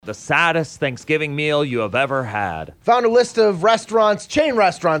The saddest Thanksgiving meal you have ever had. Found a list of restaurants, chain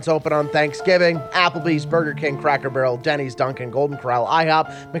restaurants open on Thanksgiving. Applebee's, Burger King, Cracker Barrel, Denny's, Dunkin', Golden Corral,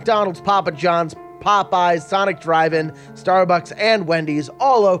 IHOP, McDonald's, Papa John's, Popeyes, Sonic Drive-In, Starbucks, and Wendy's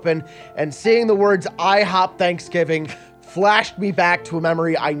all open. And seeing the words IHOP Thanksgiving flashed me back to a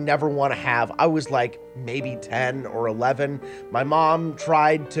memory I never want to have. I was like maybe 10 or 11. My mom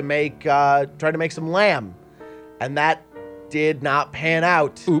tried to make some lamb, and that did not pan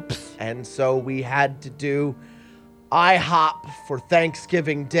out. Oops. And so we had to do IHOP for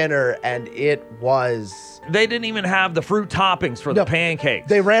Thanksgiving dinner, and it was... They didn't even have the fruit toppings for the pancakes.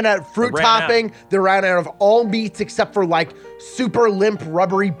 They ran out of fruit topping. They ran out of all meats except for like super limp,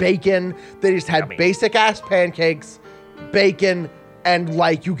 rubbery bacon. They just had basic ass pancakes, bacon, and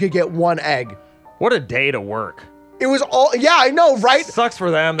like you could get one egg. What a day to work. It was all, yeah, I know, right? Sucks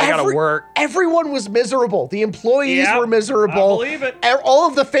for them. They gotta work. Everyone was miserable. The employees were miserable. I believe it. All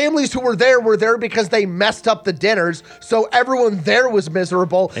of the families who were there because they messed up the dinners. So everyone there was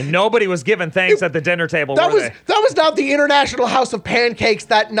miserable. And nobody was giving thanks at the dinner table, were they? That was not the International House of Pancakes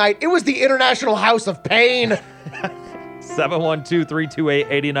that night. It was the International House of Pain.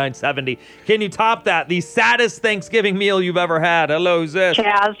 712-328-8970. Can you top that? The saddest Thanksgiving meal you've ever had. Hello, who's this?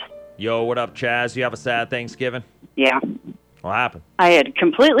 Chaz. Yo, what up, Chaz? You have a sad Thanksgiving? Yeah. What happened? I had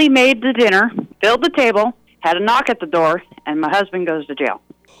completely made the dinner, filled the table, had a knock at the door, and my husband goes to jail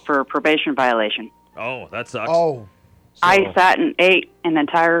for a probation violation. Oh, that sucks. Oh. I sat and ate an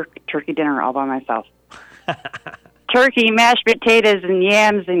entire turkey dinner all by myself. Turkey, mashed potatoes, and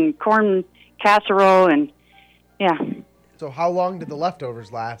yams, and corn casserole, and yeah. So how long did the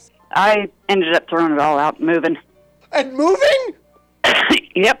leftovers last? I ended up throwing it all out and moving. And moving?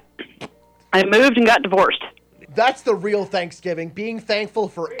 Yep. I moved and got divorced. That's the real Thanksgiving, being thankful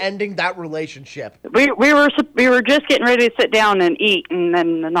for ending that relationship. We were just getting ready to sit down and eat, and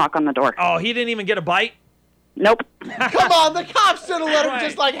then the knock on the door. Oh, he didn't even get a bite? Nope. Come on, the cops should have let him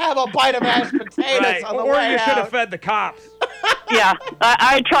just like have a bite of mashed potatoes on the way Or you out. should have fed the cops. Yeah,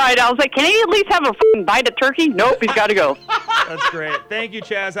 I tried. I was like, can he at least have a f***ing bite of turkey? Nope, he's got to go. That's great. Thank you,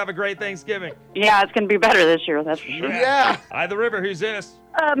 Chaz. Have a great Thanksgiving. Yeah, it's going to be better this year, that's for sure. Yeah. Hi, the river. Who's this?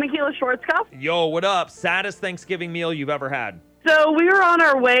 Michaela Schwarzkopf. Yo, what up? Saddest Thanksgiving meal you've ever had. So we were on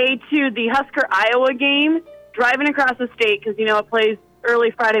our way to the Husker, Iowa game, driving across the state because, it plays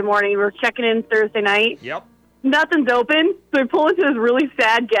early Friday morning. We were checking in Thursday night. Yep. Nothing's open, so we pull into this really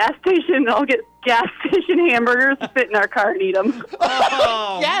sad gas station, and I'll get gas station hamburgers, sit in our car and eat them.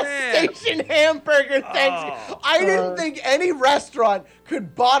 Oh, Gas station hamburger Thanksgiving. I didn't think any restaurant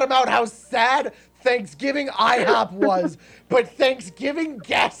could bottom out how sad Thanksgiving IHOP was, but Thanksgiving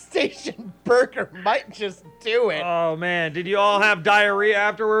gas station burger might just do it. Oh, man. Did you all have diarrhea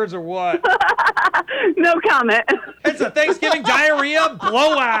afterwards or what? No comment. It's a Thanksgiving diarrhea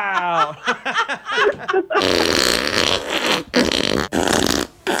blowout.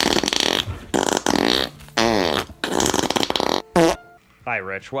 Hi,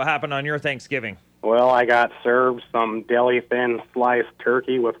 Rich. What happened on your Thanksgiving? Well, I got served some deli-thin sliced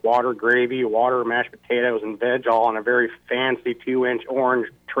turkey with water gravy, water, mashed potatoes, and veg, all on a very fancy 2-inch orange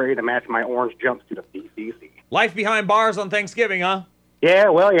tray to match my orange jumpsuit of BCC. Life behind bars on Thanksgiving, huh? Yeah,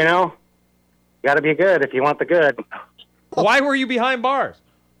 well, you got to be good if you want the good. Why were you behind bars?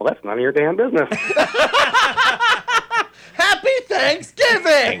 Well, that's none of your damn business. Happy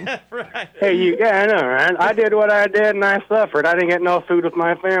Thanksgiving! Right. Hey, I know, right? I did what I did, and I suffered. I didn't get no food with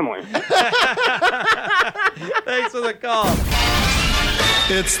my family. Thanks for the call.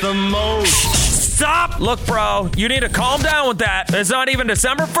 It's the most. Stop! Look, bro, you need to calm down with that. It's not even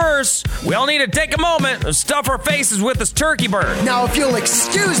December 1st. We all need to take a moment and stuff our faces with this turkey bird. Now, if you'll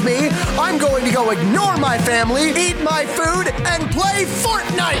excuse me, I'm going to go ignore my family, eat my food, and play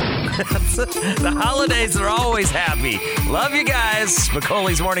Fortnite. The holidays are always happy. Love you guys.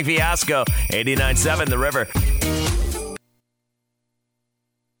 Macaulay's Morning Fiasco, 89.7 The River.